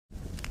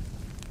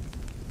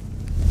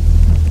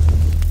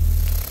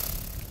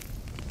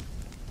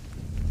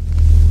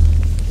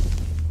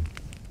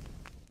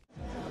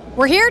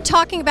We're here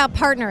talking about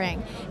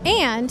partnering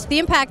and the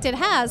impact it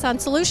has on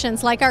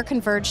solutions like our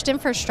converged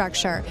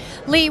infrastructure.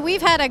 Lee,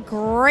 we've had a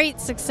great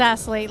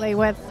success lately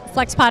with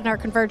Flexpod and our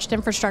converged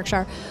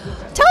infrastructure.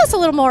 Tell us a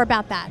little more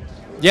about that.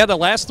 Yeah, the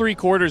last 3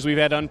 quarters we've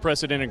had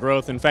unprecedented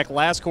growth. In fact,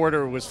 last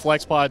quarter was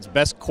Flexpod's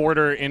best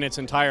quarter in its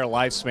entire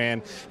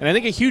lifespan. And I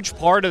think a huge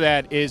part of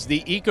that is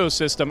the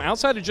ecosystem,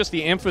 outside of just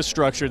the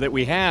infrastructure that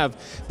we have,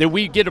 that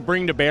we get to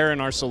bring to bear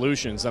in our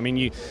solutions. I mean,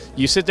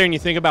 you sit there and you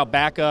think about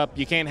backup,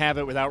 you can't have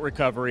it without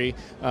recovery.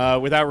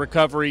 Without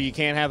recovery, you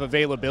can't have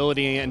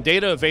availability, and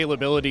data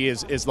availability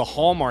is the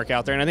hallmark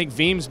out there. And I think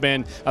Veeam's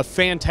been a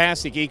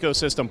fantastic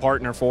ecosystem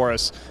partner for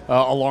us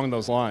along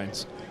those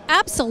lines.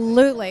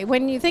 Absolutely.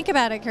 When you think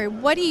about it, Carey,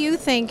 what do you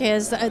think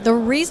is the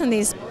reason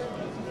these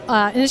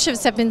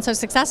initiatives have been so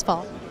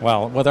successful?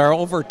 Well, with our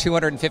over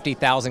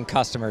 250,000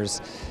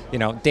 customers,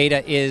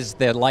 data is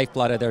the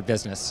lifeblood of their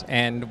business,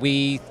 and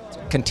we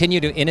continue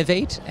to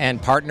innovate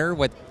and partner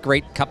with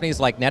great companies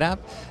like NetApp,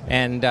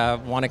 and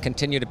want to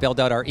continue to build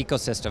out our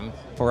ecosystem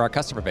for our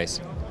customer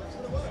base.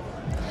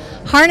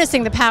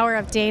 Harnessing the power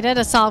of data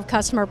to solve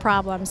customer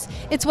problems.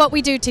 It's what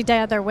we do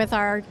together with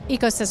our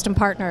ecosystem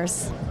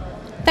partners.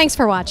 Thanks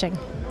for watching.